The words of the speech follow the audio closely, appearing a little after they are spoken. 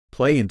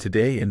play, and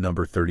today in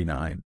number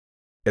 39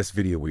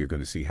 video we are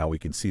going to see how we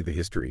can see the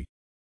history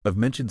of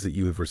mentions that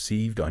you have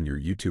received on your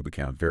YouTube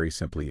account very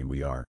simply, and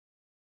we are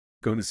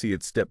going to see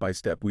it step by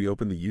step. We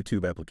open the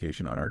YouTube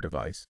application on our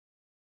device.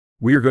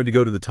 We are going to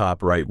go to the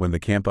top right when the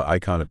camera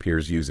icon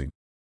appears, using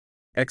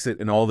exit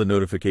and all the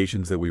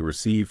notifications that we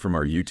receive from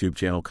our YouTube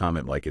channel,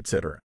 comment, like,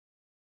 etc.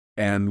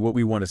 And what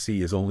we want to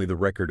see is only the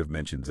record of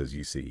mentions. As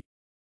you see,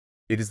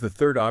 it is the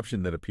third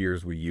option that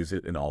appears. We use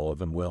it and all of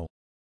them will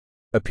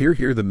appear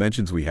here, the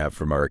mentions we have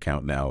from our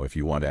account. Now if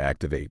you want to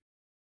activate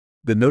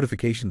the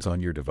notifications on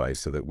your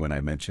device so that when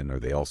I mention, or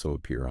they also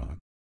appear on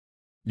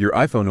your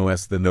iPhone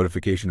OS, the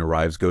notification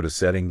arrives, go to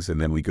settings, and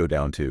then we go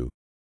down to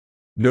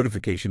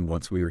notification.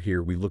 Once we are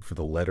here, we look for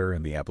the letter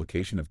and the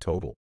application of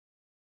total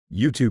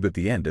YouTube at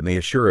the end, and they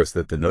assure us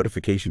that the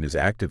notification is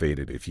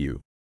activated. If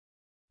you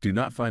do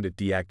not find it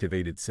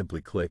deactivated,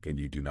 simply click and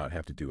you do not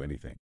have to do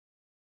anything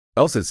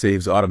else. It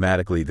saves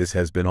automatically. This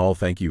has been all.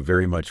 Thank you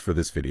very much for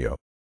this video.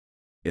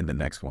 In the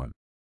next one,